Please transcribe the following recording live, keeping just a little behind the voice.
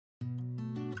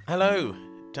Hello,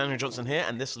 Daniel Johnson here,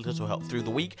 and this is Little Help Through the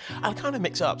Week. I kind of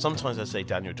mix it up. Sometimes I say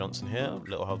Daniel Johnson here,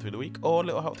 Little Help Through the Week, or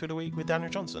Little Help Through the Week with Daniel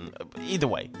Johnson. Either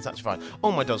way, it's actually fine.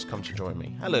 All my dogs come to join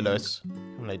me. Hello, Lois.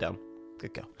 Come lay down.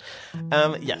 Good girl.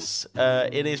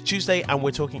 It is Tuesday, and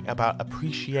we're talking about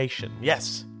appreciation.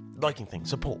 Yes, liking things,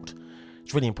 support.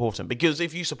 It's really important, because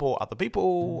if you support other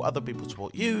people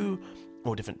support you,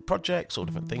 or different projects, or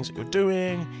different things that you're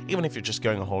doing, even if you're just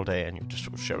going on holiday and you're just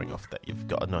sort of showing off that you've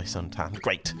got a nice suntan,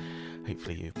 great.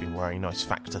 Hopefully you've been wearing nice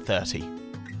Factor 30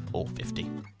 or 50,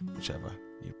 whichever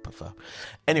you prefer.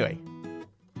 Anyway,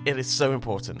 it is so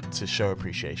important to show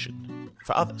appreciation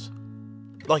for others.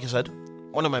 Like I said,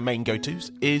 one of my main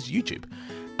go-tos is YouTube,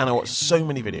 and I watch so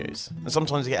many videos, and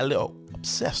sometimes I get a little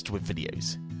obsessed with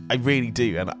videos. I really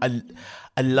do, and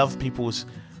I love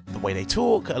the way they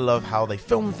talk. I love how they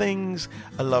film things.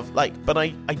 But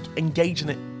I engage in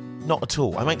it not at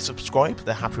all. I might subscribe,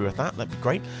 they're happy with that, that'd be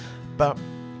great, but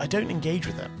I don't engage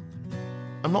with it.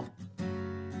 I'm not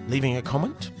leaving a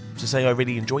comment to say I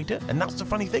really enjoyed it, and that's the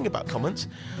funny thing about comments.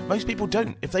 Most people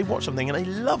don't. If they watch something and they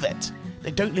love it,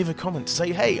 they don't leave a comment to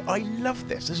say, hey, I love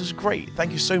this is great,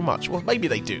 thank you so much. Well, maybe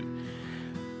they do,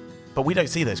 but we don't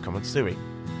see those comments, do we?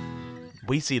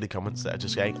 We see the comments that are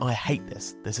just saying, I hate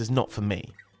this is not for me,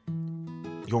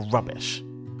 you're rubbish,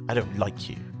 I don't like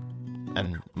you,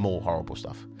 and more horrible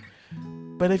stuff.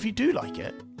 But if you do like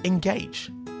it,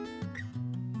 engage.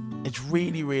 It's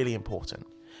really, really important,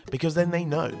 because then they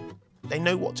know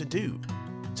what to do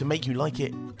to make you like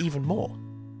it even more,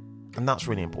 and that's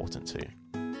really important too.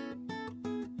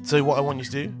 So what I want you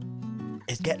to do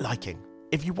is get liking.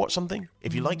 If you watch something,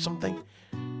 if you like something,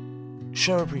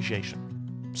 show appreciation.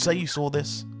 Say you saw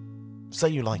this, say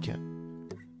you like it.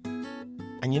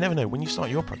 And you never know, when you start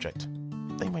your project,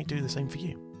 they might do the same for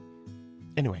you.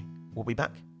 Anyway, we'll be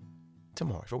back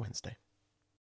tomorrow for Wednesday.